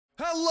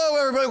Hello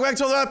everybody, back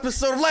to another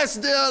episode of Let's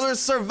Do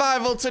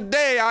Survival.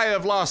 Today I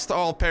have lost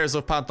all pairs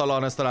of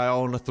pantalones that I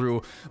own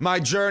through my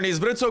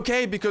journeys, but it's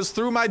okay because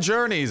through my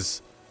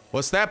journeys...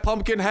 What's that,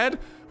 pumpkin head?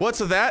 What's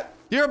that?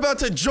 You're about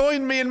to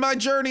join me in my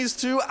journeys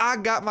too. I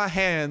got my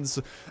hands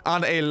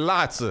on a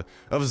lot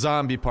of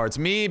zombie parts.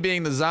 Me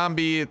being the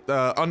zombie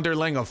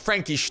underling of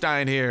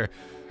Frankenstein here.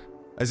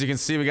 As you can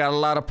see, we got a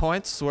lot of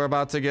points. We're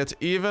about to get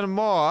even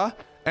more,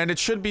 and it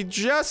should be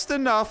just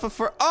enough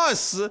for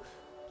us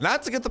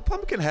not to get the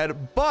pumpkin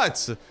head,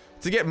 but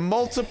to get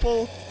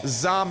multiple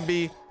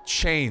zombie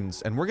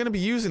chains. And we're gonna be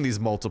using these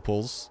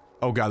multiples.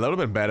 Oh god, that would've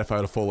been bad if I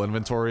had a full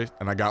inventory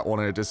and I got one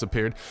and it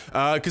disappeared.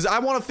 Cause I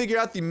wanna figure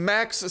out the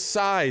max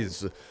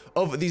size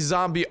of the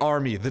zombie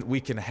army that we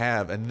can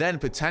have, and then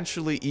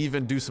potentially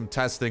even do some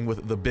testing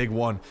with the big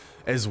one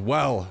as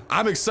well.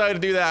 I'm excited to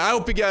do that. I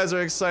hope you guys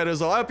are excited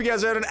as well. I hope you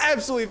guys are having an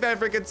absolutely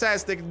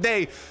fan-freaking-tastic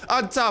day.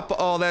 On top of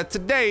all that,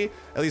 today,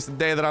 at least the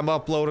day that I'm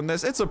uploading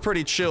this, it's a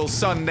pretty chill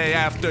Sunday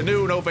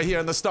afternoon over here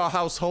in the Star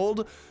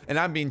household. And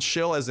I mean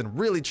chill as in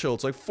really chill.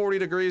 It's like 40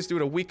 degrees,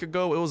 dude. A week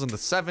ago, it was in the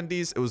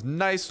 70s. It was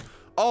nice.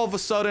 All of a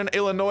sudden,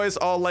 Illinois is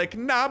all like,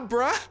 nah,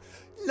 bruh.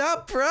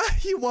 Nah,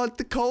 bruh, you want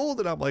the cold?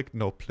 And I'm like,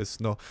 no, please,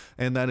 no.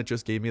 And then it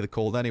just gave me the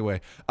cold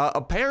anyway.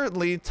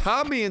 Apparently,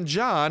 Tommy and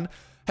John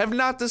have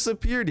not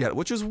disappeared yet,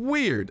 which is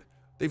weird.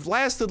 They've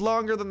lasted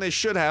longer than they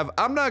should have.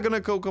 I'm not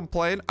gonna go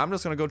complain. I'm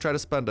just gonna go try to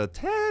spend a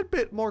tad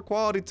bit more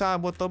quality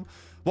time with them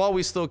while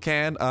we still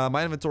can.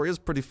 My inventory is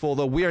pretty full,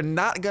 though. We are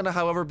not gonna,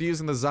 however, be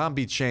using the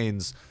zombie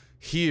chains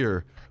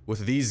here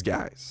with these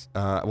guys.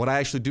 What I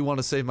actually do want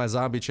to save my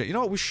zombie chain. You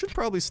know what? We should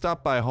probably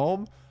stop by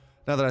home.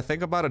 Now that I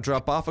think about it,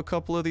 drop off a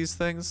couple of these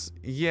things.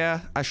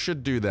 Yeah, I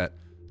should do that.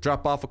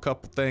 Drop off a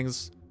couple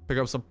things, pick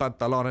up some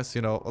pantalones,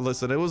 you know.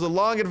 Listen, it was a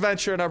long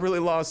adventure and I really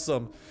lost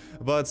some.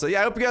 But yeah,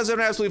 I hope you guys have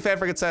an absolutely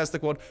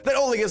fan-freaking-tastic one that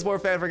only gets more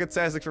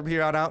fan-freaking-tastic from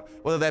here on out.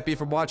 Whether that be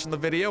from watching the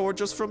video or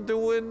just from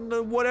doing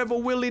whatever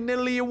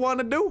willy-nilly you want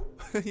to do,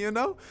 you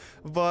know?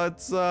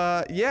 But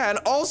yeah, and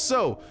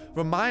also,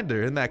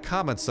 reminder in that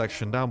comment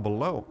section down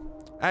below.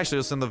 Actually,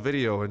 just in the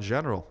video in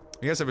general.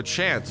 You guys have a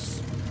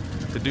chance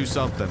to do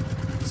something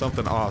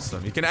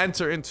awesome. You can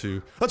enter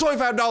into a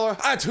 $25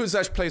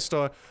 iTunes Play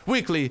Store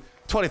weekly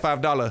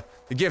 $25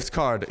 gift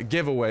card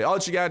giveaway. All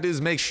you gotta do is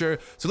make sure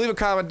to leave a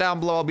comment down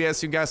below. I'll be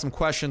asking you guys some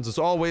questions as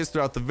always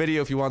throughout the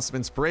video if you want some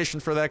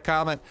inspiration for that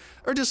comment,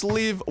 or just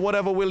leave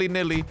whatever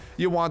willy-nilly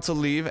you want to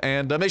leave.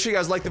 And make sure you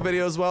guys like the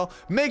video as well.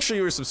 Make sure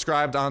you are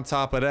subscribed on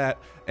top of that,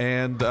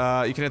 and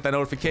you can hit that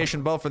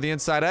notification bell for the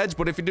inside edge.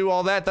 But if you do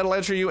all that, that'll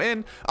enter you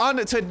in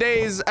on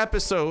today's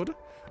episode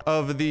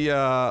of the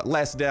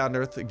Last Day on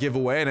Earth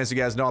giveaway. And as you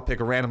guys know, I'll pick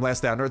a random Last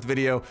Day on Earth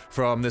video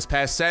from this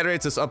past Saturday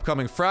to this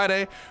upcoming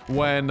Friday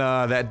when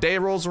that day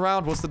rolls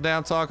around. What's the day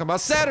I'm talking about?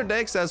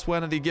 Saturday, because that's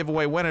when the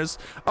giveaway winners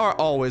are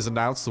always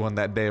announced. So when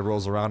that day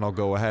rolls around, I'll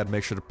go ahead and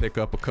make sure to pick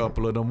up a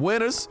couple of them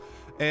winners.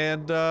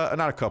 And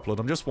not a couple of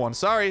them, just one.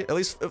 Sorry, at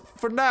least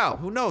for now.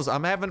 Who knows?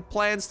 I'm having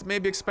plans to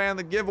maybe expand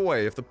the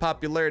giveaway if the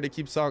popularity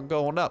keeps on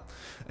going up.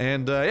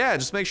 And yeah,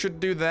 just make sure to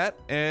do that.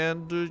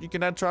 And you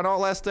can enter on all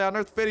Last Day on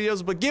Earth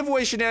videos. But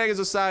giveaway shenanigans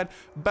aside,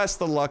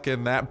 best of luck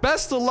in that.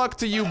 Best of luck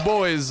to you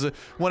boys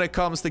when it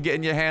comes to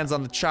getting your hands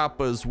on the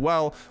chopper as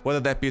well.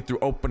 Whether that be through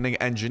opening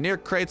engineer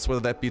crates,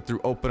 whether that be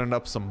through opening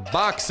up some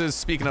boxes.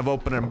 Speaking of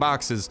opening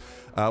boxes,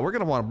 we're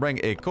gonna want to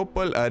bring a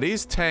couple of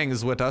these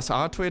tangs with us,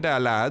 aren't we there,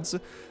 lads?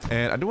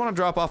 And I do want to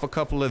drop off a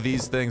couple of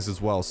these things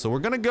as well. So we're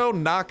gonna go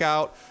knock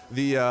out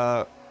the,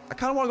 I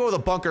kind of want to go with the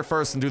bunker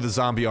first and do the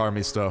zombie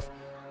army stuff.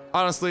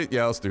 Honestly,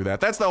 yeah, let's do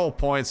that. That's the whole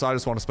point, so I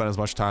just want to spend as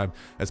much time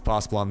as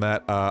possible on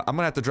that. I'm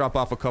gonna have to drop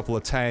off a couple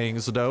of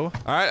tangs, though. All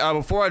right,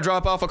 before I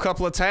drop off a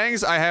couple of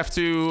tangs, I have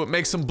to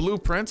make some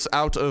blueprints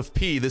out of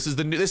pee. This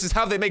is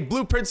how they make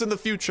blueprints in the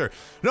future.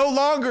 No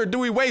longer do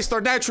we waste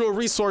our natural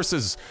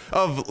resources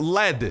of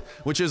lead,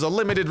 which is a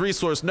limited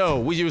resource. No,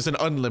 we use an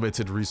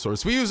unlimited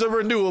resource. We use a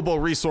renewable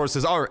resource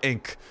as our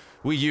ink.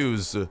 We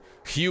use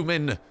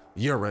human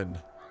urine.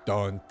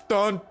 Dun,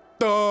 dun,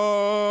 dun.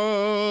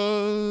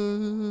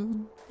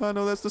 I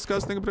know that's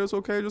disgusting, but it's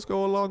okay. Just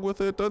go along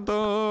with it. Dun,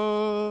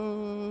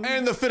 dun.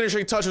 And the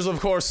finishing touches, of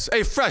course,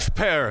 a fresh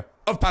pair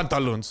of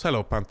pantaloons.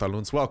 Hello,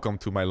 pantaloons. Welcome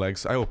to my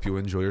legs. I hope you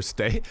enjoy your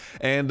stay.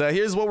 And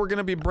here's what we're going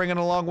to be bringing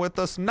along with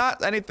us.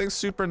 Not anything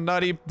super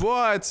nutty,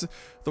 but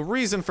the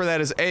reason for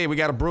that is, A, we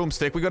got a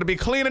broomstick. We're going to be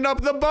cleaning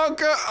up the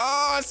bunker.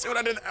 Oh, see what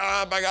I did?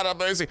 Oh, my God, I'm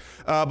lazy.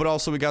 But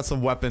also, we got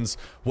some weapons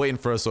waiting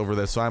for us over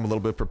there, so I'm a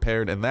little bit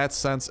prepared in that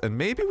sense. And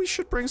maybe we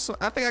should bring some...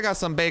 I think I got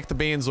some baked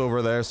beans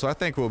over there, so I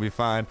think we'll be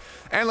fine.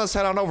 And let's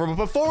head on over. But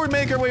before we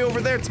make our way over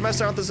there to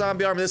mess around with the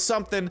zombie army, there's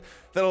something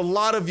that a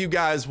lot of you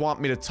guys want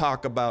me to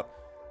talk about.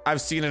 I've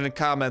seen it in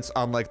comments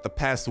on like the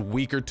past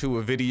week or two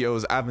of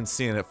videos. I've been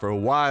seeing it for a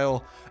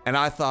while, and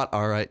I thought,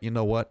 all right, you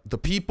know what? The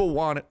people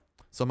want it,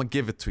 so I'm gonna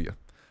give it to you.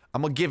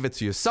 I'm gonna give it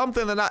to you.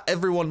 Something that not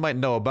everyone might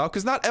know about,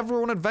 because not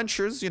everyone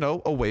adventures, you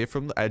know, away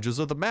from the edges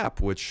of the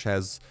map, which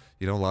has,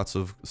 you know, lots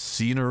of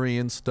scenery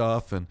and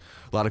stuff, and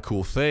a lot of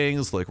cool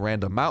things, like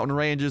random mountain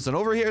ranges. And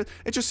over here,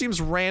 it just seems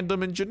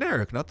random and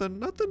generic. Nothing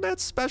that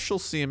special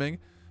seeming.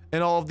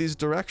 in all of these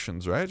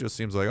directions, right? It just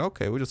seems like,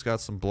 okay, we just got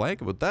some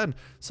blanket, but then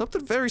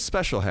something very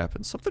special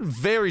happens. Something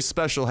very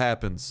special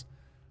happens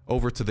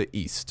over to the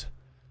east.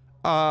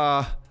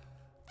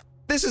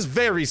 This is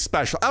very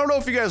special. I don't know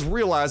if you guys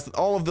realize that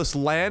all of this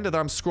land that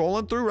I'm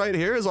scrolling through right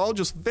here is all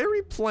just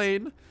very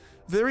plain,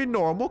 very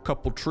normal.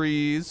 Couple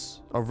trees,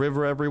 a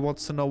river every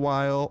once in a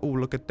while. Oh,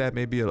 look at that.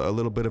 Maybe a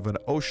little bit of an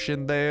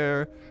ocean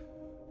there.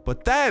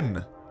 But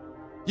then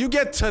you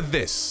get to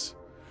this.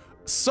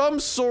 Some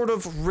sort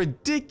of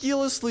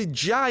ridiculously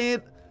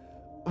giant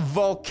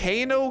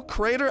volcano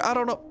crater. I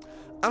don't know.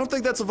 I don't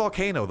think that's a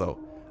volcano though.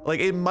 Like,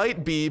 it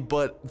might be,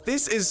 but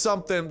this is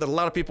something that a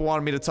lot of people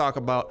wanted me to talk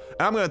about,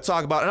 and I'm going to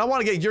talk about, and I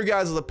want to get your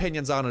guys'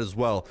 opinions on it as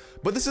well.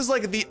 But this is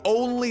like the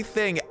only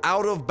thing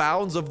out of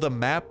bounds of the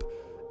map,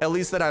 at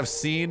least that I've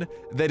seen,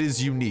 that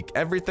is unique.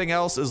 Everything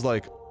else is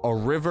like a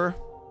river,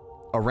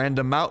 a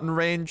random mountain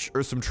range,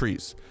 or some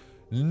trees.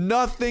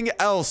 Nothing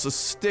else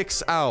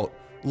sticks out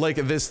like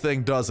this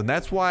thing does, and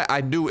that's why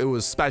I knew it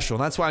was special,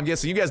 and that's why I'm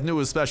guessing you guys knew it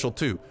was special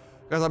too.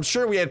 Because I'm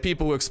sure we had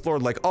people who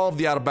explored like all of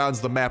the out of bounds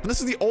of the map, and this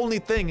is the only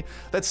thing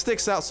that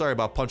sticks out. Sorry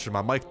about punching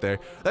my mic there.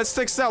 That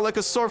sticks out like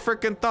a sore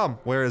freaking thumb.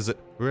 Where is it?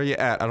 Where are you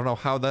at? I don't know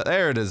how that.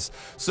 There it is.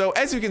 So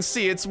as you can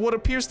see, it's what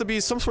appears to be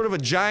some sort of a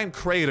giant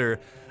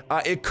crater.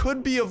 It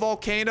could be a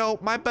volcano.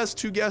 My best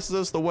two guesses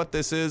as to what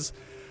this is.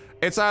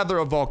 It's either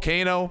a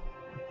volcano,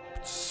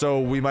 so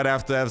we might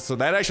have to have. So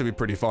that'd actually be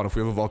pretty fun if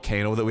we have a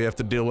volcano that we have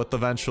to deal with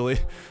eventually.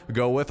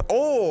 Go with,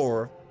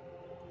 or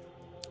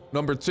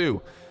number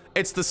two,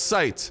 it's the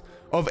site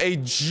of a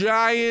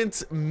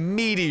giant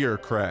meteor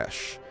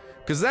crash.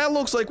 Because that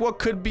looks like what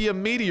could be a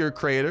meteor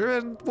crater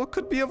and what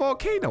could be a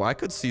volcano. I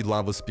could see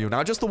lava spew.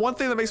 Now, just the one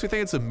thing that makes me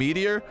think it's a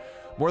meteor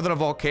more than a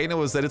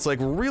volcano is that it's like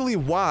really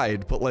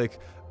wide, but like,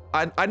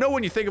 I know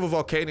when you think of a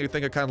volcano, you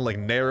think of kind of like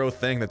narrow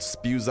thing that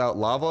spews out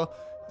lava.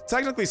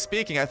 Technically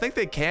speaking, I think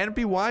they can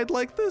be wide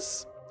like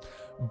this,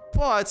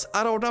 but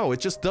I don't know. It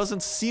just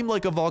doesn't seem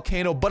like a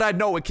volcano, but I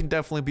know it can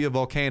definitely be a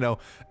volcano.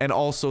 And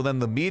also then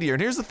the meteor.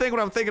 And here's the thing,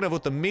 what I'm thinking of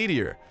with the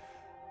meteor.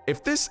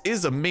 If this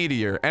is a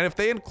meteor, and if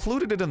they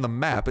included it in the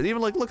map, and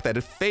even like, look at that,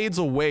 it fades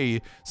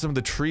away some of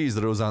the trees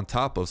that it was on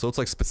top of, so it's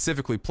like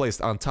specifically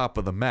placed on top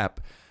of the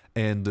map.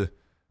 And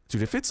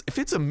dude, if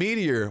it's a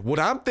meteor, what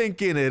I'm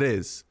thinking it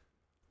is,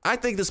 I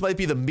think this might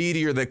be the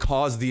meteor that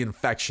caused the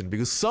infection,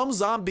 because some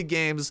zombie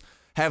games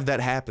have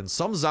that happen.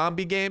 Some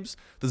zombie games,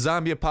 the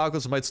zombie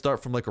apocalypse might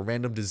start from like a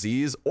random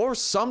disease, or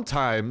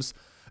sometimes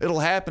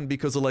it'll happen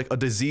because of like a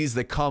disease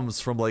that comes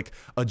from like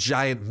a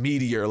giant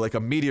meteor, like a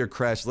meteor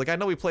crash. Like, I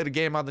know we played a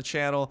game on the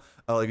channel,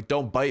 like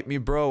Don't Bite Me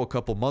Bro, a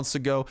couple months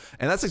ago,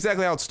 and that's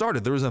exactly how it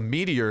started. There was a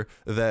meteor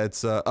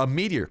that's a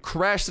meteor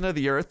crashed into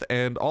the earth,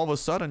 and all of a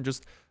sudden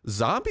just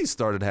zombies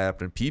started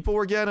happening. People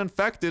were getting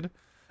infected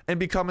and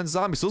becoming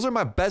zombies. So those are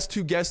my best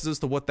two guesses as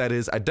to what that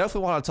is. I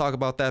definitely want to talk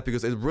about that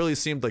because it really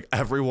seemed like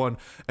everyone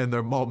and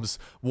their moms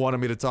wanted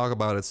me to talk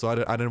about it, so I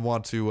didn't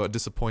want to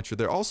disappoint you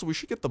there. Also, we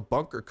should get the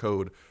bunker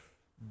code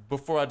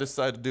before I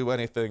decide to do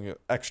anything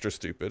extra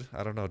stupid.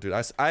 I don't know, dude.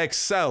 I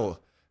excel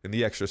in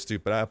the extra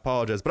stupid. I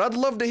apologize. But I'd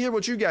love to hear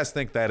what you guys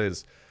think that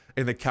is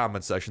in the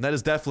comment section. That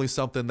is definitely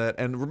something that,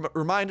 and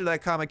reminder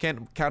that comment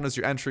can't count as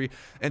your entry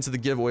into the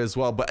giveaway as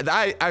well. But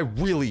I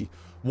really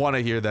want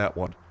to hear that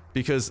one,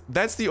 because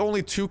that's the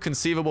only two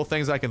conceivable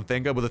things I can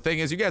think of. But the thing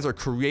is, you guys are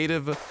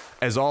creative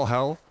as all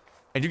hell,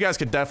 and you guys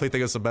could definitely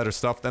think of some better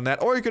stuff than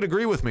that. Or you could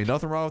agree with me.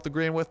 Nothing wrong with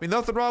agreeing with me.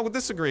 Nothing wrong with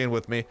disagreeing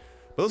with me.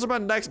 But those are my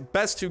next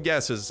best two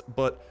guesses.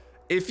 But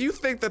if you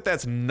think that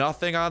that's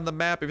nothing on the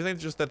map, if you think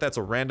just that that's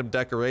a random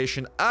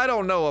decoration, I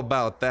don't know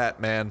about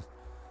that, man.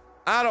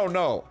 I don't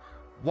know.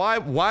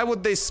 Why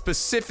would they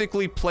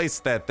specifically place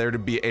that there to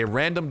be a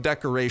random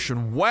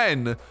decoration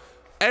when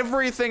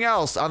everything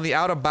else on the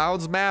out of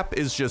bounds map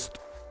is just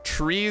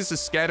trees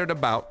scattered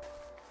about?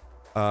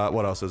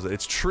 What else is it?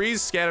 It's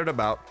trees scattered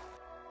about.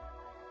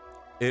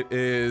 It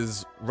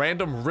is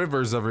random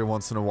rivers every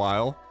once in a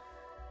while.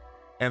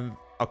 And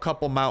a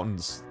couple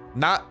mountains.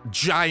 Not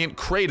giant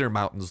crater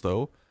mountains,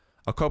 though.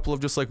 A couple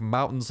of just like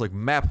mountains, like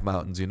map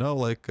mountains, you know,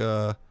 like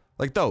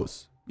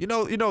those. You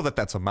know that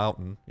that's a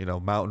mountain, you know,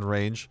 mountain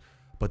range.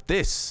 But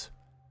this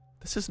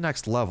is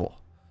next level.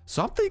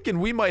 So I'm thinking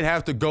we might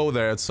have to go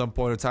there at some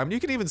point in time. And you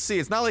can even see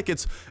it's not like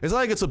it's not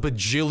like it's a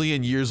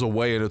bajillion years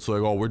away and it's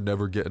like, oh, we're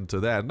never getting to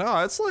that.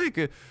 No, it's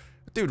like,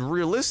 dude,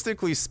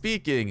 realistically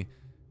speaking,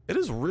 it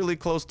is really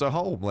close to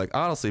home. Like,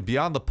 honestly,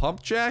 beyond the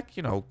pump jack,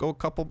 you know, go a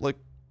couple, like,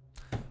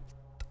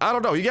 I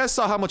don't know. You guys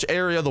saw how much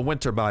area the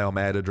winter biome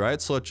added,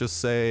 right? So let's just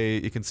say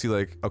you can see,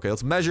 like, okay,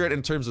 let's measure it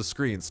in terms of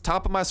screens.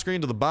 Top of my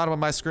screen to the bottom of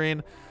my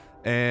screen.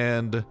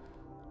 And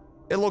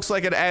it looks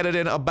like it added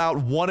in about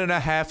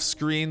 1.5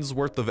 screens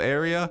worth of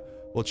area.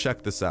 Well,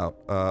 check this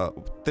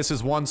out. This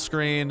is one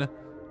screen,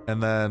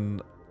 and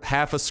then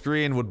half a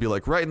screen would be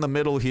like right in the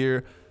middle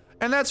here.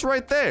 And that's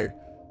right there.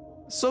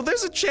 So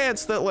there's a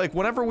chance that, like,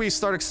 whenever we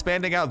start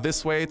expanding out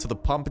this way to the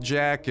pump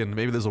jack, and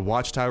maybe there's a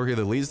watchtower here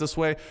that leads this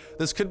way,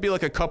 this could be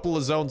like a couple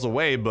of zones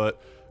away.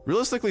 But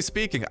realistically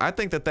speaking, I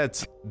think that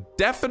that's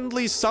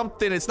definitely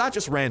something. It's not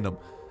just random.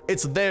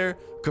 It's there.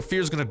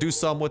 Kafir's gonna do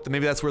something with it.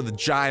 Maybe that's where the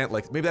giant,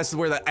 like, maybe that's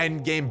where the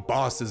end game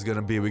boss is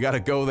gonna be. We gotta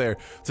go there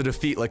to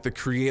defeat, like, the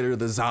creator of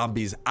the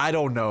zombies. I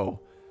don't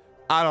know.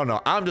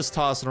 I'm just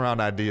tossing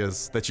around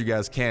ideas that you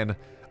guys can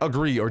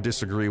agree or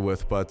disagree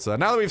with. But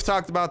now that we've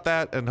talked about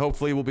that, and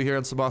hopefully we'll be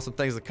hearing some awesome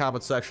things in the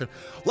comment section,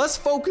 let's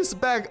focus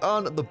back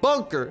on the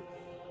bunker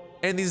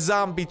and these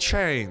zombie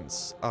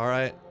chains. All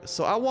right.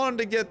 So I wanted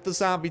to get the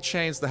zombie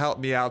chains to help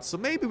me out. So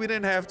maybe we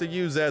didn't have to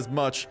use as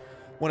much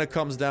when it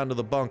comes down to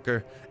the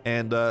bunker.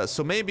 And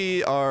so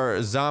maybe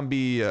our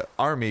zombie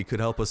army could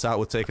help us out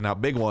with taking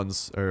out big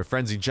ones or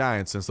frenzied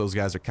giants, since those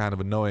guys are kind of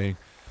annoying.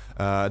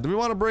 Do we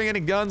want to bring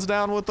any guns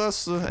down with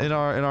us in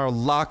our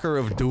locker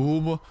of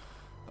doom?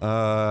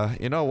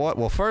 You know what?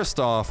 Well, first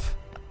off,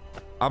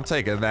 I'm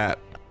taking that.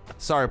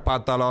 Sorry,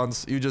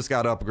 Pantalons, you just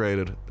got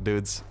upgraded,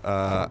 dudes.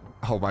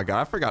 Oh my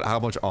god, I forgot how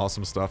much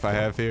awesome stuff I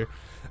have here.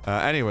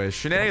 Anyways,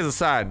 shenanigans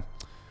aside,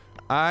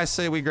 I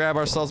say we grab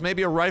ourselves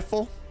maybe a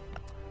rifle.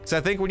 So I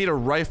think we need a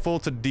rifle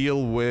to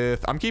deal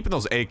with... I'm keeping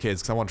those AKs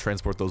because I want to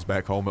transport those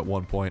back home at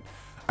one point.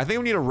 I think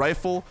we need a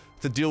rifle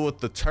to deal with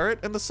the turret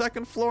in the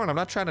second floor, and I'm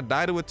not trying to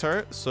die to a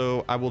turret,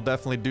 so I will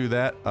definitely do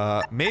that.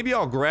 Maybe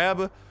I'll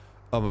grab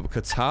a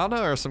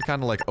katana or some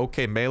kind of like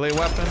okay melee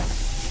weapon.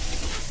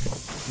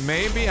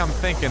 Maybe. I'm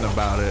thinking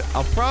about it.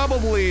 I'll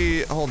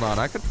probably... Hold on,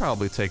 I could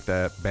probably take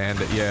that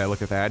band-aid. Yeah,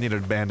 look at that. I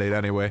needed a band-aid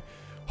anyway.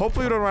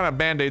 Hopefully we don't run out of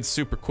band-aids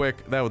super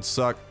quick. That would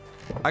suck.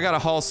 I gotta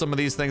haul some of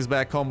these things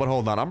back home, but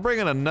hold on. I'm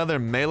bringing another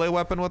melee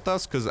weapon with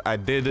us because I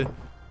did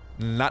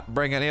not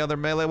bring any other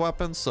melee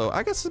weapons, so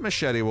I guess the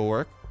machete will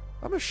work.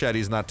 A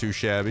machete's not too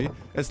shabby.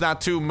 It's not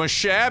too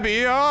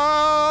mashabby.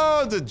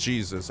 Oh,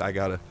 Jesus! I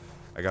gotta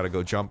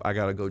go jump. I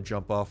gotta go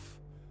jump off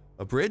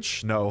a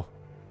bridge. No,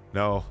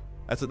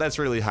 that's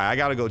really high. I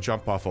gotta go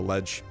jump off a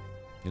ledge,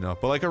 you know,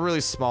 but like a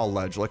really small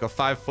ledge, like a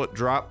 5-foot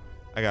drop.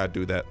 I gotta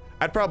do that.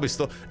 I'd probably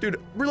still, dude,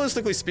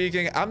 realistically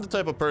speaking, I'm the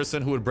type of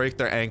person who would break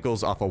their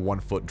ankles off a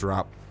 1-foot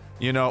drop.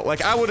 You know,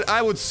 like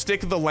I would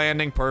stick the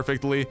landing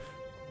perfectly.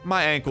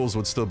 My ankles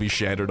would still be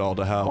shattered all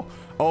to hell.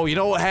 Oh, you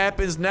know what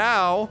happens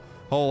now?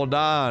 Hold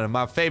on,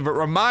 my favorite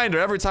reminder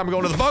every time we go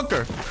into the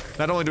bunker.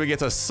 Not only do we get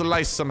to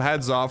slice some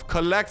heads off,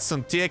 collect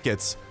some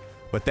tickets,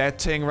 but that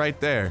thing right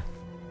there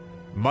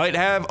might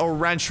have a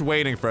wrench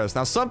waiting for us.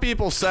 Now, some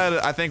people said,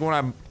 I think when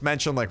I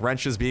mentioned like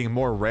wrenches being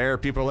more rare,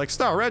 people are like,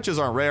 Star, wrenches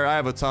aren't rare, I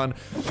have a ton.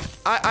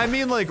 I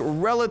mean like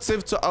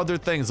relative to other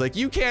things. Like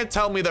you can't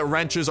tell me that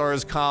wrenches are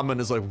as common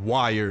as like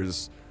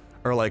wires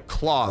or like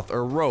cloth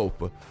or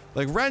rope.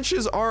 Like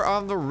wrenches are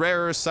on the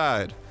rarer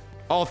side,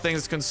 all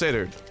things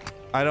considered.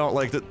 I don't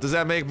like that. Does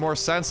that make more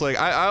sense? Like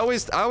I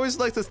always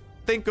like to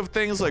think of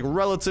things like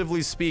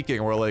relatively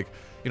speaking, or like,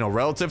 you know,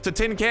 relative to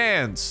tin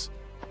cans,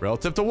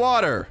 relative to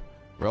water,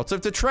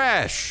 relative to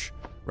trash.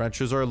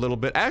 Wrenches are a little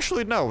bit...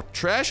 Actually, no.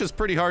 Trash is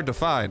pretty hard to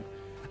find.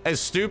 As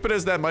stupid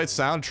as that might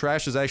sound,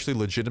 trash is actually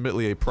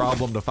legitimately a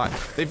problem to find.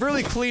 They've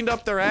really cleaned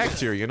up their act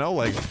here, you know?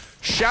 Like,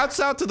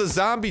 shouts out to the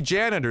zombie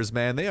janitors,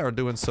 man. They are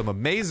doing some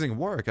amazing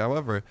work.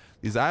 However,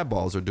 these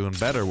eyeballs are doing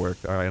better work.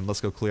 All right, and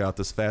let's go clear out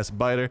this fast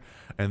biter.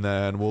 And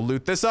then we'll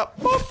loot this up.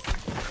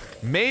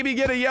 Boop. Maybe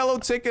get a yellow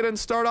ticket and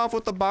start off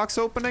with the box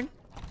opening.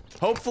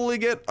 Hopefully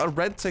get a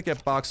red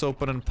ticket box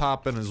open and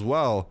pop in as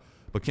well.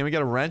 But can we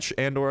get a wrench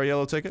and or a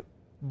yellow ticket?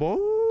 Boom.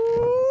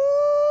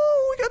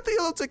 We got the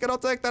yellow ticket. I'll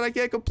take that. I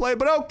can't complain.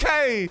 But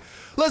okay.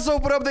 Let's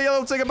open up the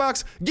yellow ticket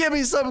box. Give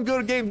me some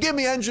good game. Give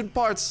me engine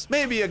parts.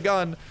 Maybe a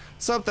gun.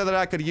 Something that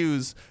I could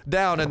use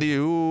down in the...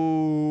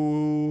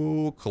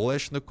 Ooh,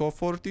 Kalashnikov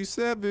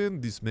 47.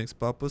 This makes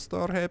Papa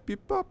Star happy,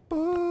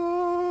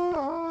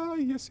 Papa.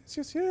 Yes, yes,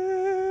 yes,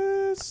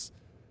 yes.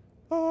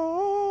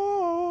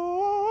 Oh,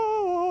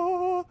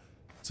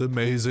 it's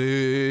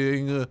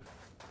amazing.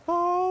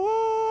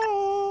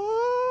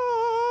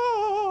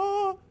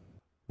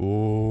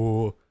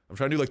 Oh, I'm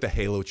trying to do like the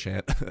Halo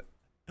chant.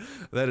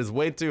 That is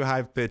way too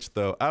high pitched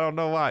though. I don't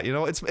know why. You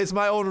know, it's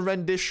my own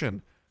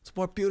rendition. It's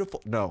more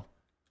beautiful. No,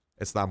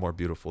 it's not more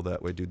beautiful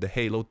that way, dude. The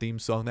Halo theme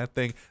song, that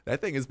thing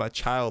is my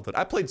childhood.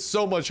 I played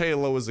so much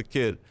Halo as a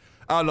kid.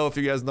 I don't know if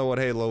you guys know what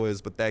Halo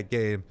is, but that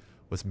game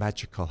was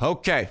magical.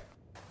 Okay.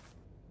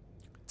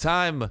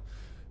 Time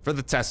for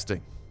the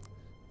testing.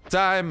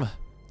 Time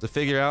to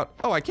figure out...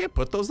 Oh, I can't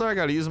put those there. I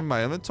gotta use them in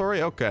my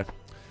inventory. Okay.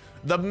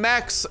 The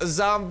max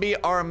zombie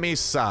army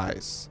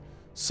size.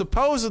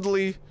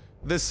 Supposedly,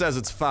 this says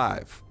it's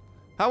 5.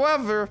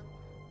 However,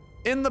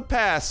 in the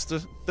past,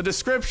 the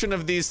description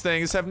of these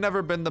things have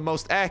never been the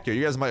most accurate.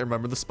 You guys might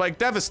remember the Spike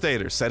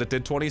Devastator. Said it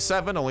did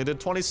 27, only did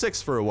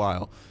 26 for a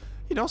while.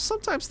 You know,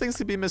 sometimes things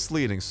can be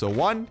misleading. So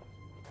 1,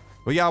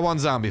 we got 1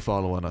 zombie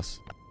following us.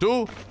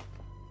 2,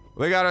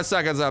 we got a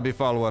second zombie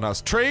following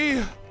us.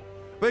 3,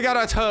 we got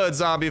a third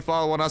zombie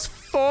following us.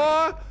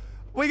 4,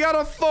 we got a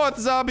 4th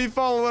zombie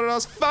following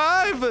us.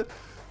 5,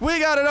 we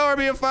got an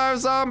army of 5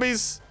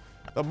 zombies.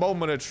 The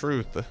moment of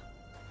truth.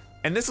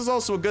 And this is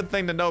also a good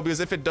thing to know, because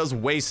if it does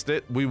waste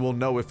it, we will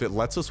know if it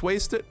lets us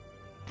waste it.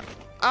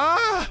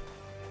 Ah!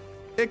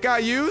 It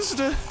got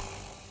used,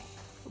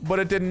 but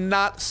it did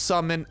not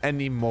summon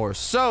anymore.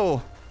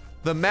 So,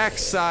 The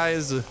max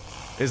size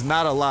is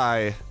not a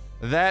lie.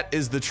 That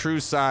is the true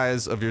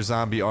size of your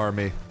zombie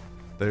army.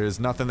 There is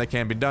nothing that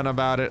can be done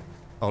about it.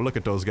 Oh, look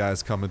at those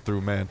guys coming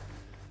through, man.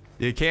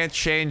 You can't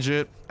change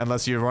it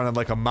unless you're running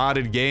like a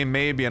modded game,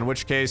 maybe, in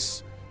which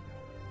case,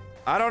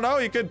 I don't know,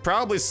 you could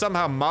probably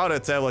somehow mod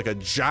it to have like a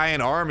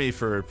giant army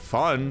for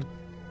fun.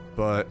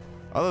 But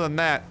other than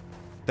that,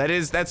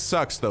 that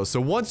sucks though. So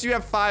once you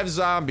have 5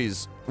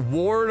 zombies,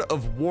 word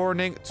of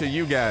warning to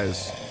you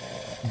guys.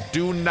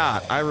 Do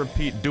not, I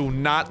repeat, do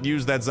not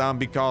use that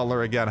zombie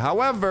caller again.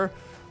 However,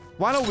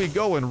 why don't we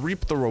go and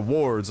reap the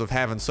rewards of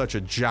having such a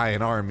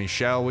giant army,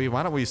 shall we?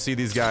 Why don't we see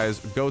these guys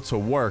go to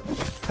work?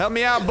 Help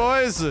me out,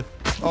 boys.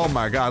 Oh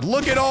my god,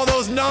 look at all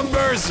those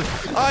numbers.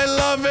 I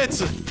love it.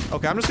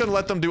 Okay, I'm just gonna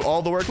let them do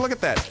all the work. Look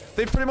at that.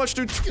 They pretty much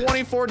do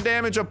 24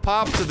 damage a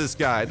pop to this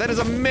guy. That is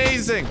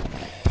amazing.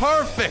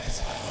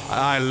 Perfect.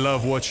 I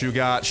love what you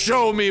got.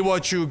 Show me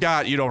what you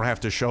got. You don't have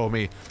to show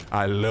me.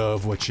 I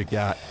love what you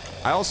got.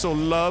 I also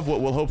love what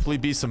will hopefully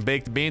be some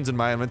baked beans in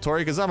my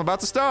inventory because I'm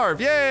about to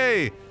starve.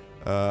 Yay!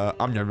 Yum,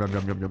 yum, yum,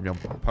 yum, yum, yum.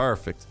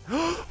 Perfect.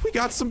 We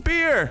got some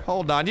beer.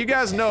 Hold on. You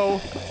guys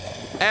know,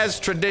 as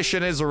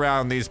tradition is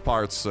around these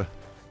parts,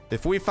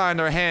 if we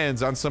find our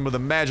hands on some of the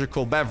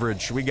magical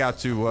beverage, we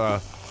gotta,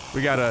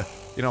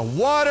 you know,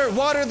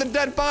 water the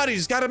dead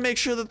bodies. Gotta make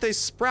sure that they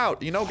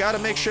sprout, you know, gotta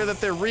make sure that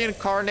they're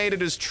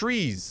reincarnated as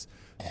trees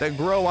that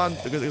grow on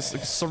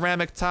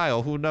ceramic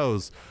tile. Who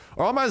knows?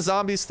 Are all my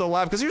zombies still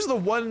alive? Because here's the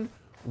one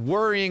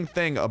worrying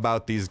thing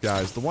about these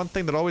guys. The one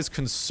thing that always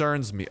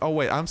concerns me. Oh,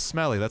 wait, I'm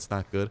smelly. That's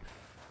not good.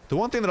 The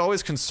one thing that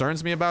always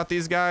concerns me about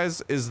these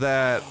guys is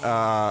that,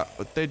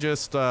 they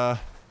just, look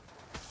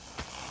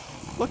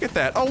at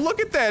that. Oh,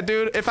 look at that,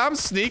 dude. If I'm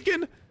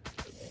sneaking,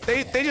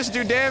 they just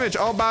do damage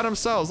all by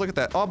themselves. Look at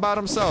that. All by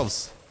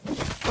themselves.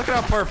 Look at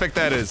how perfect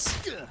that is.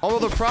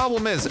 Although the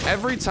problem is,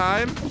 every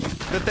time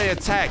that they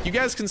attack, you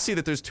guys can see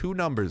that there's 2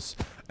 numbers.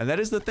 And that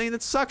is the thing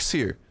that sucks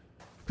here.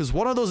 Because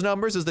one of those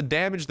numbers is the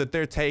damage that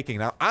they're taking.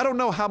 Now, I don't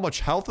know how much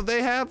health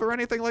they have or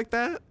anything like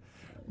that.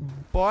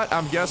 But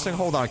I'm guessing,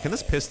 hold on, can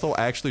this pistol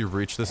actually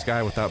reach this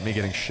guy without me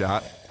getting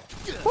shot?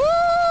 Woo!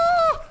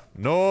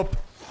 Nope.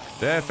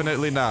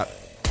 Definitely not.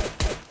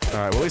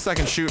 Alright, well, at least I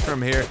can shoot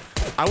from here.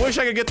 I wish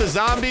I could get the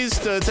zombies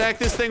to attack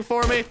this thing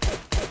for me.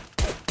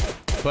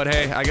 But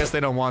hey, I guess they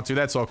don't want to.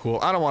 That's all cool.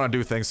 I don't want to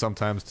do things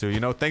sometimes too. You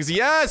know, things.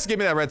 Yes! Give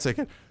me that red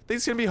ticket.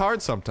 Things can be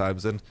hard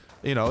sometimes. And,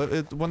 you know,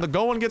 when the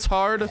going gets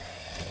hard,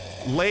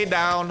 lay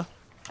down,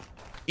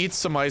 eat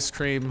some ice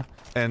cream,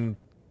 and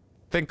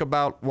think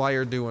about why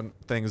you're doing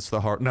things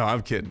the hard. No,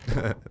 I'm kidding.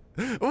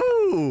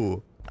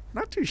 Ooh,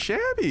 not too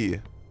shabby.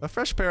 A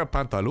fresh pair of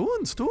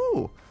pantaloons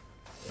too.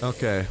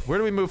 Okay, where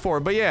do we move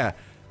forward? But yeah,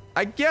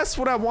 I guess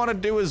what I want to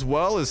do as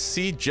well is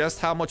see just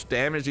how much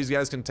damage these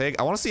guys can take.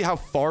 I want to see how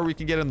far we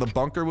can get in the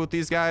bunker with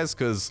these guys,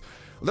 because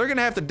they're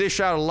gonna have to dish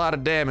out a lot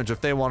of damage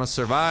if they want to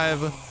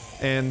survive.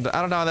 And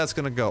I don't know how that's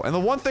gonna go. And the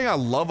one thing I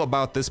love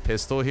about this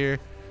pistol here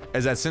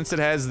is that since it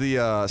has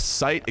the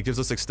sight, it gives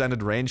us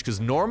extended range, because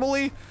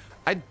normally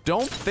I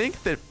don't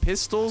think that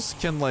pistols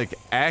can like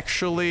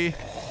actually...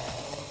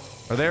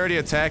 Are they already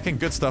attacking?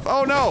 Good stuff.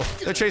 Oh no!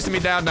 They're chasing me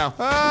down now.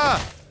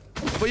 Ah!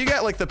 But you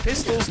got like the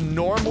pistols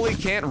normally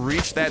can't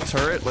reach that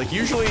turret. Like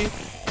usually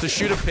to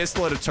shoot a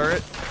pistol at a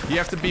turret, you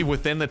have to be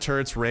within the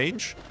turret's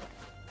range.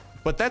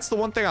 But that's the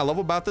one thing I love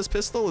about this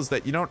pistol is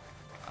that you don't...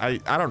 I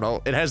don't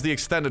know. It has the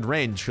extended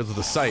range because of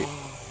the sight.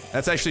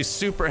 That's actually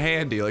super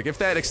handy. Like, if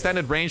that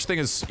extended range thing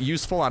is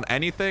useful on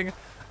anything,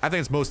 I think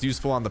it's most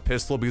useful on the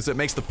pistol because it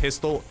makes the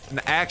pistol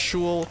an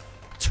actual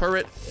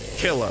turret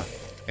killer.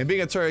 And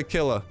being a turret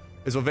killer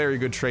is a very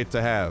good trait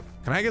to have.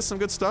 Can I get some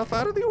good stuff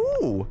out of the...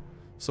 Ooh!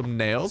 Some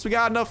nails. We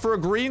got enough for a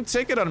green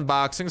ticket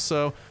unboxing,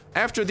 so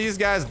after these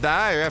guys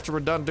die, or after we're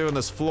done doing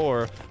this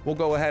floor, we'll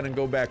go ahead and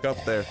go back up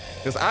there.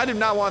 Because I do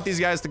not want these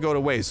guys to go to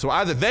waste. So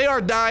either they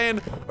are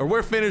dying, or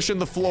we're finishing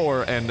the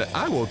floor, and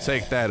I will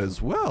take that as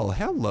well.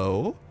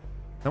 Hello.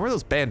 Now, where are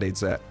those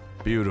band-aids at?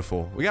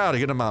 Beautiful. We gotta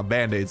get them on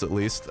band-aids at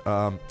least.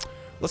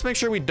 Let's make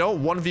sure we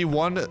don't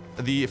 1v1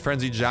 the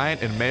Frenzied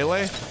Giant in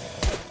melee.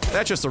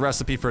 That's just a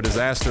recipe for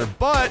disaster.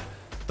 But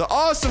the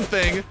awesome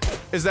thing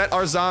is that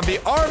our zombie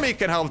army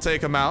can help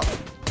take him out.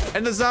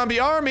 And the zombie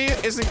army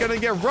isn't gonna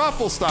get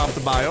ruffle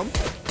stomped by him.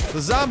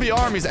 The zombie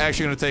army's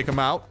actually gonna take him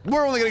out.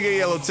 We're only gonna get a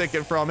yellow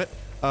ticket from it.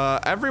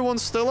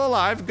 Everyone's still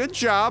alive. Good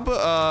job,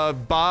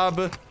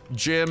 Bob,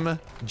 Jim,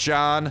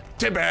 John,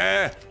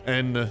 Tibby,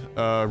 and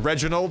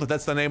Reginald.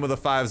 That's the name of the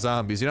 5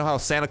 zombies. You know how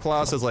Santa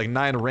Claus has like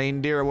 9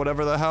 reindeer or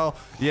whatever the hell?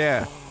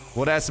 Yeah.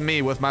 Well, that's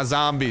me with my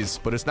zombies.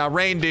 But it's not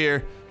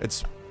reindeer.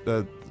 It's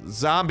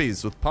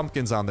zombies with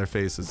pumpkins on their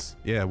faces.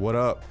 Yeah, what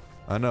up?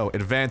 I know.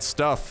 Advanced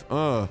stuff.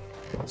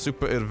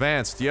 Super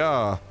advanced.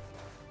 Yeah.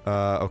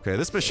 Okay.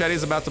 This machete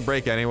is about to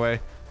break anyway.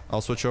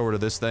 I'll switch over to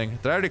this thing.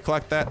 Did I already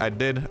collect that? I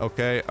did.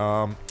 Okay.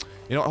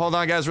 You know what? Hold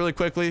on, guys, really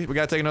quickly. We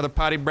gotta take another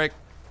potty break.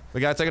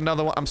 We gotta take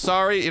another one. I'm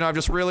sorry. You know, I've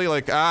just really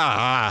like,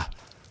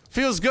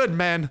 feels good,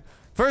 man.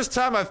 First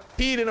time I've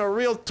peed in a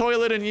real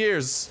toilet in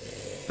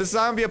years. The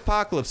zombie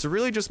apocalypse, it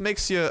really just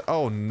makes you,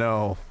 oh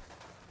no.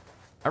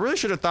 I really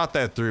should have thought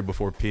that through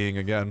before peeing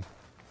again.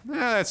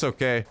 That's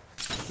okay.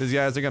 These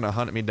guys are gonna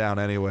hunt me down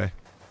anyway.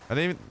 I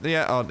think,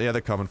 yeah, oh, yeah,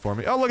 they're coming for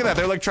me. Oh, look at that.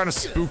 They're like trying to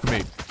spook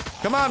me.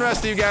 Come on,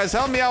 rest of you guys.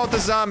 Help me out with the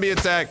zombie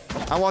attack.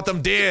 I want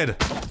them dead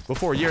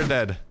before you're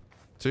dead.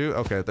 2.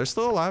 Okay, they're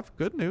still alive.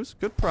 Good news.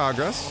 Good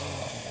progress.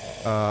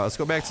 Let's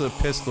go back to the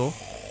pistol.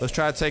 Let's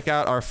try to take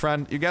out our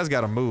friend. You guys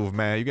gotta move,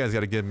 man. You guys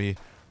gotta give me...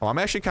 Oh, I'm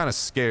actually kind of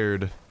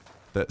scared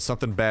that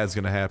something bad's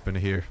gonna happen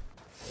here.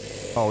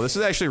 Oh, this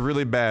is actually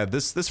really bad.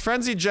 This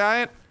frenzy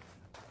giant...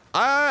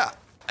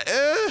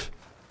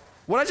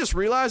 What I just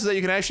realized is that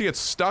you can actually get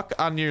stuck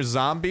on your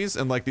zombies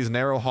in like these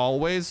narrow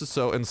hallways.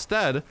 So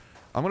instead,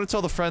 I'm gonna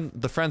tell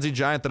the frenzy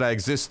giant that I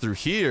exist through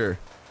here.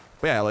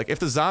 But yeah, like if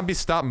the zombies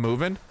stop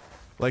moving,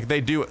 like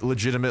they do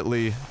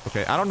legitimately.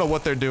 Okay, I don't know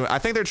what they're doing. I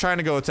think they're trying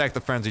to go attack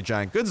the frenzy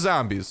giant. Good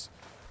zombies,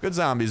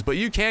 but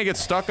you can get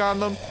stuck on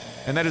them,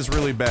 and that is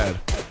really bad.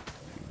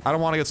 I don't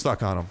want to get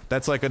stuck on them.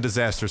 That's like a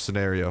disaster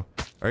scenario.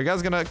 Are you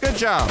guys gonna? Good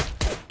job.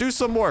 Do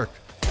some work.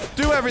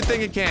 Do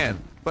everything you can.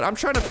 But I'm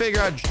trying to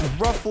figure out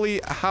roughly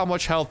how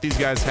much health these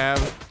guys have.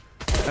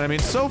 And I mean,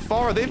 so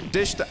far, they've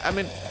dished... I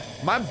mean,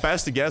 my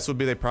best guess would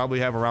be they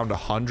probably have around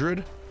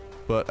 100.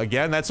 But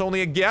again, that's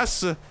only a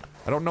guess. I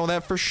don't know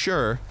that for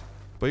sure.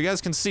 But you guys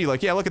can see,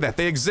 like, yeah, look at that.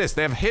 They exist.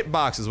 They have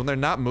hitboxes. When they're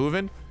not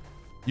moving,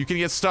 you can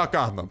get stuck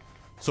on them.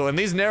 So in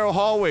these narrow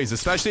hallways,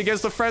 especially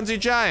against the frenzy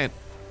giant,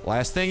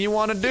 last thing you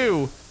want to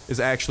do is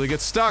actually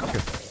get stuck.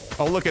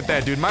 Oh, look at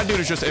that, dude. My dude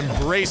is just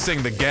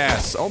embracing the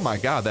gas. Oh my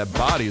god, that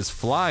body is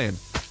flying.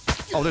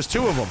 Oh, there's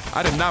 2 of them.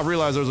 I did not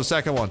realize there was a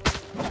second one.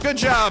 Good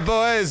job,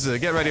 boys.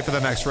 Get ready for the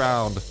next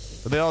round.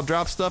 Did they all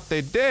drop stuff?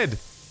 They did.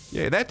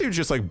 Yeah, that dude's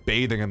just like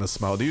bathing in the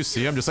smell. Do you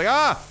see him? Just like,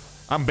 ah!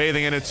 I'm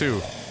bathing in it too.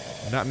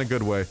 Not in a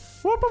good way.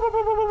 Whoop, whoop,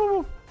 whoop, whoop,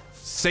 whoop.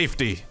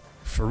 Safety.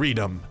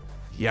 Freedom.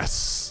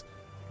 Yes.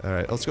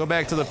 Alright, let's go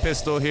back to the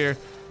pistol here.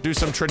 Do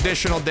some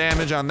traditional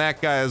damage on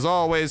that guy as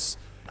always.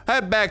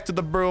 Head back to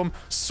the broom.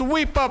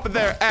 Sweep up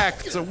their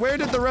act. Where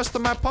did the rest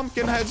of my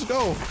pumpkin heads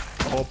go?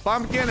 Oh,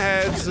 pumpkin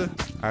heads.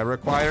 I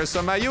require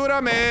some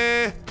ayuda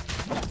me.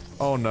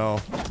 Oh no.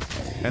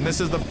 And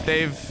this is the...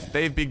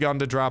 They've begun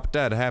to drop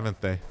dead,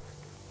 haven't they?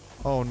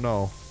 Oh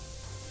no.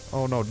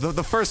 Oh no.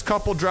 The first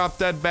couple dropped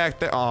dead back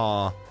there.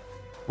 Aw.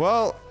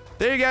 Well,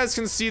 there you guys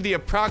can see the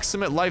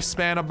approximate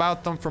lifespan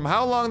about them from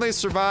how long they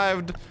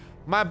survived.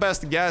 My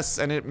best guess,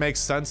 and it makes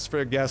sense for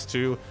a guess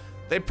too,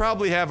 they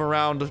probably have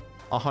around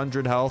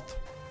 100 health.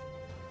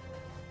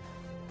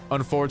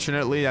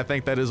 Unfortunately, I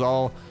think that is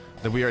all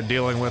that we are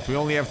dealing with. We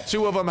only have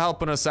 2 of them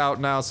helping us out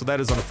now, so that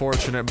is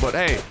unfortunate. But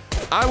hey,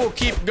 I will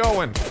keep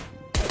going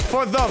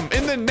for them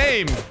in the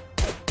name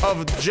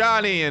of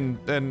Johnny and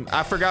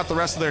I forgot the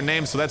rest of their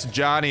names, so that's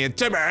Johnny and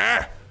Timmy.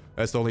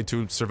 That's the only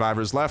 2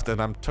 survivors left,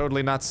 and I'm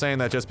totally not saying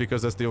that just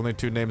because that's the only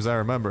 2 names I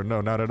remember. No,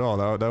 not at all.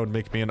 That would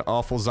make me an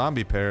awful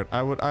zombie parent.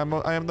 I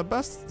am the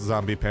best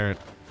zombie parent.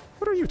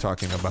 What are you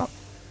talking about?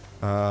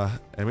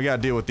 And we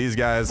gotta deal with these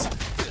guys.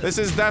 This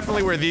is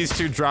definitely where these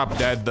 2 drop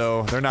dead,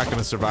 though. They're not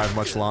gonna survive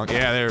much longer.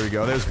 Yeah, there we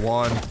go. There's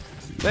one.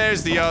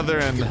 There's the other,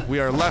 and we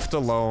are left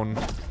alone.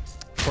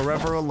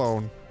 Forever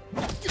alone.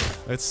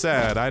 It's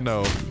sad, I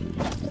know.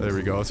 There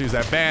we go. Let's use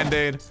that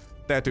band-aid.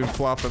 That dude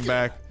flopping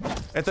back.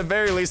 At the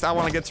very least, I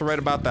want to get to right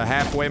about the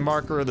halfway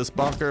marker of this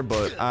bunker,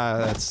 but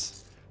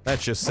that's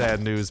just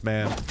sad news,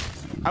 man.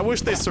 I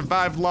wish they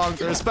survived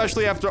longer,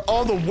 especially after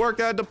all the work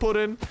I had to put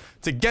in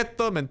to get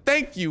them, and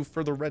thank you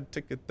for the red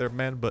ticket there,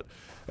 man, but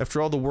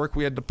after all the work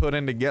we had to put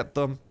in to get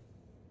them,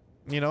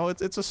 you know,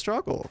 it's a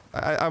struggle.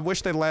 I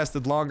wish they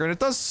lasted longer, and it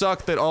does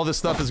suck that all this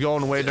stuff is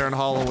going away during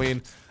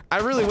Halloween. I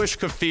really wish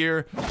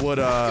Kafir would,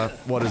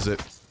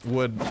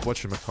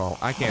 whatchamacall?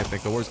 I can't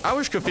think of words. I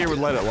wish Kafir would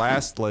let it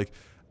last, like,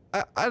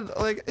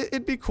 like,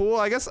 it'd be cool.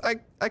 I guess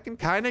I can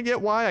kind of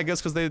get why, I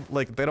guess, because they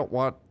don't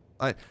want,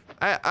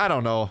 I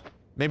don't know.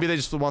 Maybe they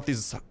just want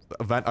these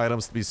event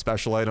items to be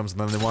special items, and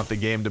then they want the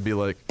game to be,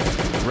 like,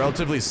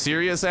 relatively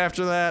serious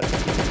after that.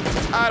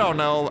 I don't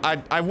know.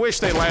 I wish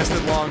they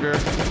lasted longer.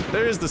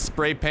 There is the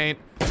spray paint.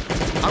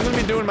 I'm gonna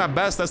be doing my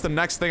best. That's the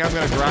next thing I'm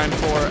gonna grind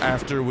for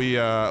after we,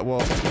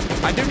 well,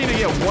 I do need to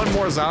get 1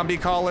 more zombie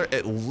collar,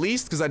 at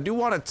least, because I do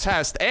want to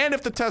test, and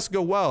if the tests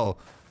go well,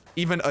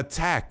 even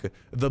attack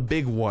the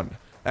big one.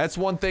 That's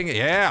one thing.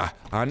 Yeah,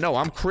 I know,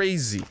 I'm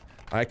crazy.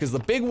 Alright, because the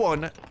big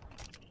one,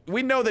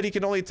 we know that he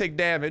can only take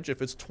damage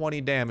if it's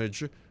 20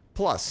 damage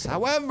plus.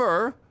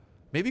 However,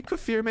 maybe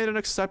Kafir made an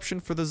exception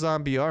for the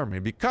zombie army,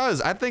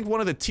 because I think one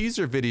of the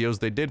teaser videos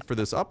they did for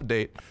this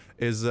update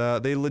is,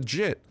 they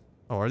legit...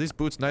 Oh, are these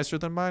boots nicer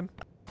than mine?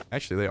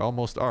 Actually, they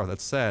almost are.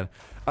 That's sad.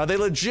 They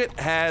legit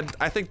had,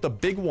 I think, the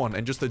big one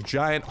and just a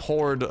giant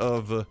horde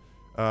of,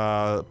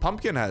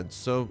 pumpkin heads.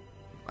 So,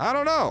 I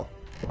don't know.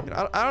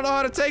 I don't know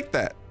how to take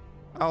that.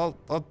 I'll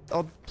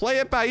play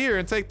it by ear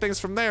and take things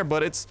from there,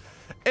 but it's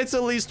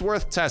at least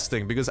worth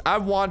testing because I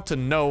want to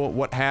know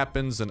what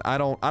happens, and I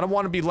don't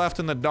want to be left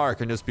in the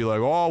dark and just be like,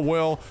 oh,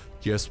 well,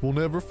 guess we'll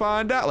never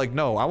find out. Like,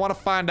 no, I want to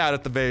find out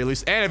at the very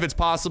least, and if it's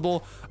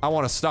possible, I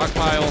want to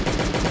stockpile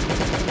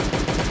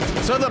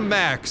to the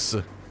max.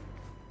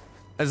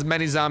 as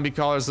many zombie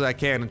callers as I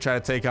can and try to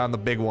take on the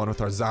big one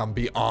with our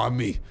zombie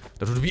army.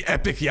 That would be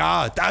epic,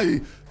 yeah.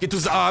 Die. Get to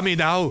the army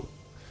now.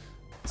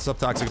 What's up,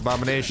 Toxic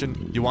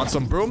Abomination? You want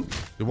some broom?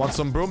 You want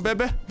some broom,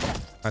 baby?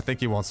 I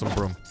think you want some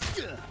broom.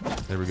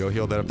 There we go,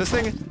 heal that up. This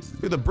thing,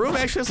 dude, the broom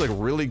actually has like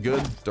really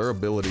good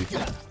durability.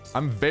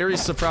 I'm very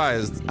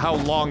surprised how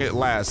long it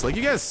lasts. Like,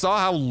 you guys saw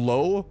how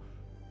low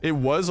it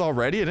was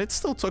already, and it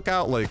still took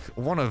out like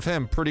one of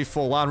him pretty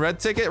full on. Red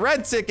ticket,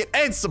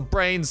 and some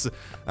brains.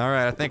 All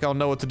right, I think I'll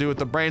know what to do with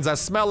the brains. I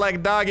smell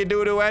like doggy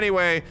doo-doo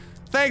anyway.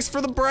 Thanks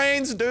for the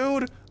brains,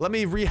 dude. Let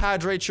me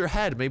rehydrate your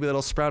head. Maybe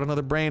that'll sprout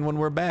another brain when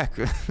we're back.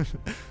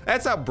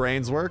 That's how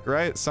brains work,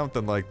 right?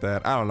 Something like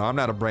that. I don't know. I'm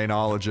not a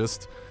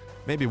brainologist.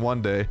 Maybe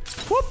one day.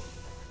 Whoop.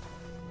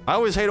 I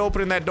always hate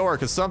opening that door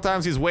because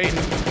sometimes he's waiting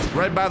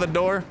right by the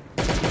door.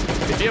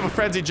 If you have a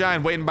frenzied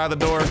giant waiting by the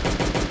door,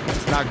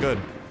 it's not good.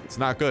 It's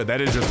not good. That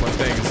is just when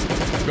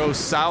things go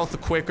south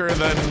quicker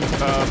than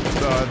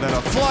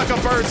a flock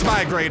of birds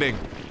migrating.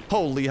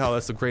 Holy hell,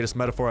 that's the greatest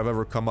metaphor I've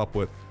ever come up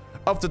with.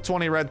 Up to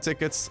 20 red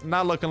tickets.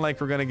 Not looking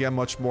like we're gonna get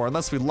much more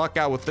unless we luck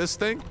out with this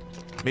thing.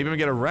 Maybe we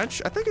get a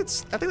wrench. I think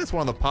that's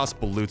one of the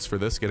possible loots for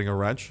this, getting a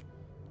wrench.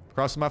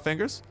 Crossing my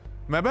fingers.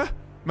 Maybe?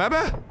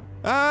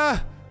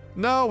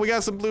 No, we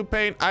got some blue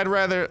paint.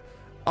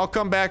 I'll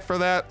come back for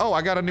that. Oh,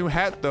 I got a new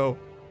hat though.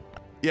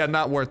 Yeah,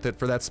 not worth it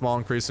for that small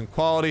increase in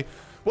quality.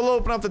 We'll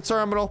open up the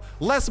terminal.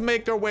 Let's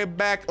make our way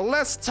back.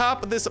 Let's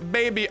top this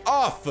baby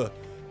off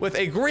with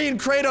a green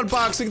crate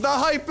unboxing. The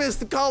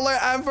hypest color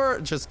ever.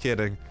 Just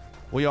kidding.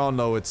 We all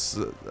know it's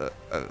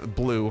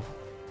blue.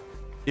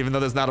 Even though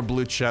there's not a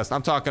blue chest.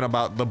 I'm talking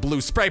about the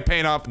blue spray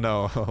paint off.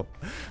 No.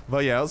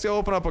 But yeah, let's go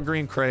open up a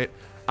green crate.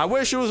 I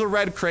wish it was a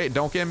red crate,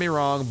 don't get me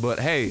wrong. But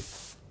hey,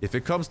 if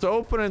it comes to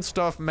opening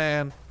stuff,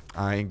 man,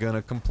 I ain't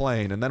gonna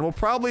complain. And then we'll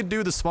probably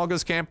do the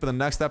smugglers camp in the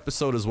next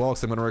episode as well,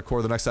 because I'm gonna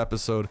record the next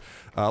episode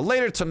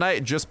later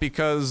tonight, just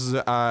because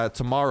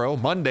tomorrow,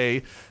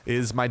 Monday,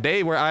 is my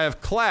day where I have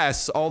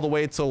class all the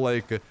way till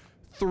like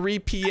 3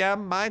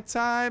 p.m. my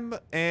time,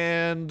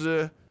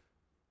 and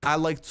I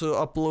like to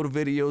upload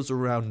videos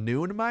around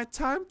noon my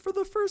time for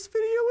the first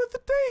video of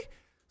the day.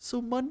 So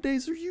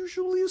Mondays are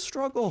usually a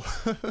struggle.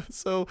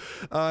 So,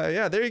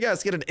 yeah, there you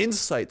guys get an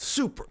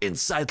super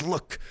inside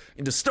look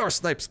into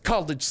Starsnipe's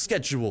college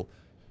schedule.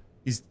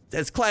 He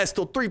has class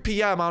till 3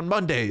 p.m. on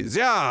Mondays,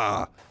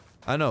 yeah!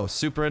 I know,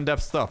 super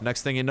in-depth stuff.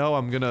 Next thing you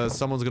know,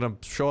 someone's gonna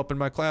show up in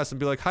my class and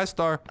be like, "Hi,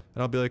 Star."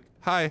 And I'll be like,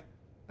 "Hi.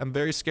 I'm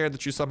very scared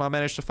that you somehow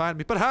managed to find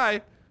me, but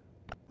hi."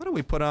 What do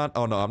we put on?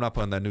 Oh no, I'm not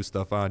putting that new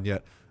stuff on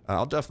yet.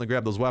 I'll definitely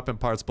grab those weapon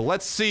parts, but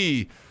let's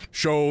see.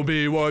 Show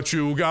me what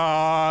you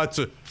got.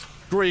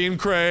 Green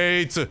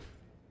crate.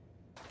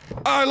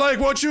 I like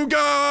what you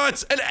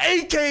got. An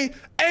AK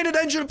and an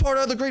engine part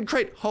out of the green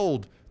crate.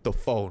 Hold the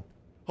phone.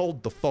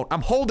 Hold the phone.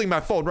 I'm holding my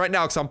phone right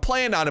now because I'm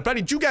playing on it, but I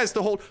need you guys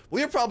to hold.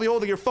 Well, you're probably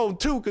holding your phone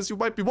too because you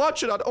might be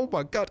watching on. Oh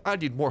my god, I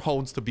need more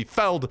phones to be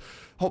felled.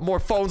 More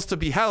phones to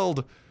be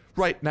held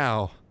right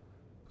now.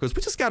 Because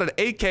we just got an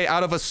AK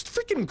out of a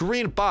freaking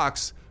green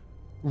box.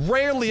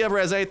 Rarely ever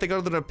has anything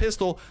other than a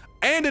pistol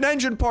and an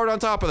engine part on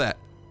top of that.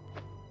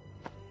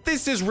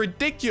 This is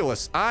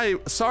ridiculous.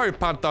 Sorry,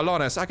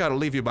 Pantalones. I gotta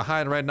leave you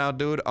behind right now,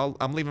 dude.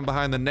 I'm leaving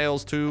behind the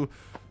nails too.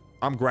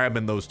 I'm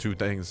grabbing those two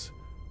things.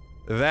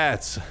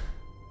 That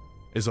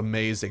is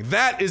amazing.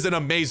 That is an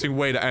amazing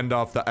way to end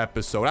off the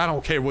episode. I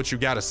don't care what you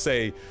gotta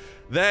say.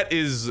 That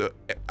is,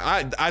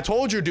 I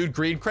told you, dude,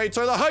 green crates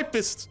are the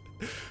hypest.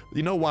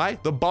 You know why?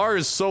 The bar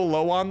is so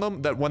low on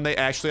them that when they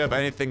actually have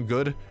anything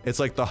good, it's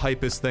like the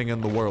hypest thing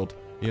in the world.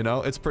 You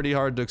know, it's pretty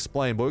hard to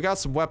explain, but we got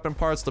some weapon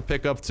parts to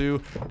pick up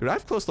too. Dude, I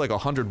have close to like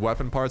 100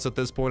 weapon parts at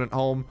this point at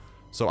home.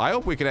 So I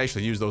hope we can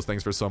actually use those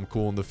things for something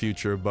cool in the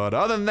future. But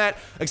other than that,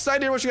 excited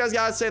to hear what you guys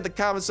gotta say in the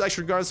comment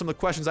section regarding some of the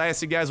questions I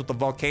asked you guys with the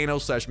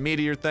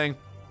volcano/meteor thing.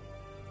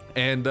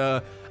 And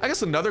I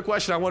guess another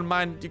question I wouldn't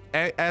mind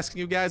asking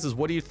you guys is,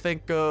 what do you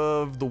think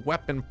of the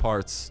weapon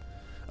parts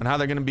and how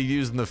they're gonna be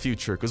used in the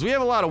future? Because we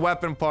have a lot of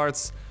weapon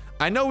parts.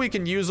 I know we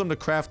can use them to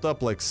craft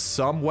up like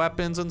some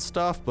weapons and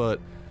stuff, but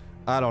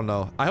I don't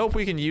know. I hope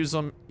we can use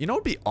them. You know,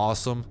 it'd be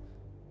awesome.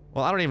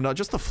 Well, I don't even know.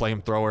 Just a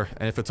flamethrower,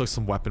 and if it took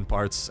some weapon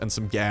parts and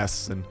some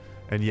gas, and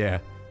yeah,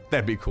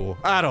 that'd be cool.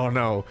 I don't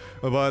know,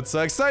 but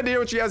excited to hear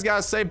what you guys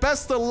gotta say.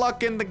 Best of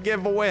luck in the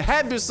giveaway.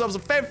 Have yourselves a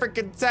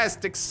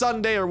fantastic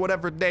Sunday or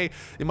whatever day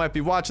you might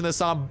be watching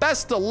this on.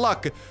 Best of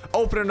luck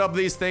opening up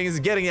these things,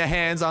 getting your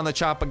hands on the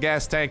chopper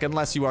gas tank,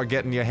 unless you are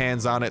getting your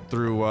hands on it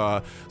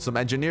through some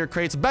engineer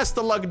crates. Best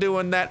of luck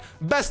doing that.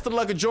 Best of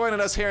luck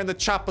joining us here in the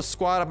chopper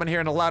squad. I've been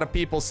hearing a lot of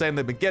people saying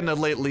they've been getting it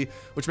lately,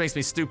 which makes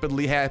me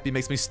stupidly happy,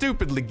 makes me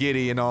stupidly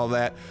giddy and all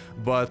that.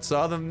 But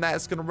other than that,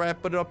 it's gonna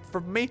wrap it up for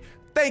me.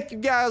 Thank you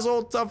guys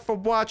all time for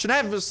watching.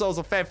 Have yourselves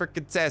a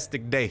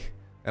fantastic day.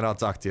 And I'll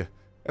talk to you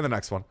in the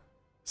next one.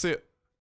 See ya.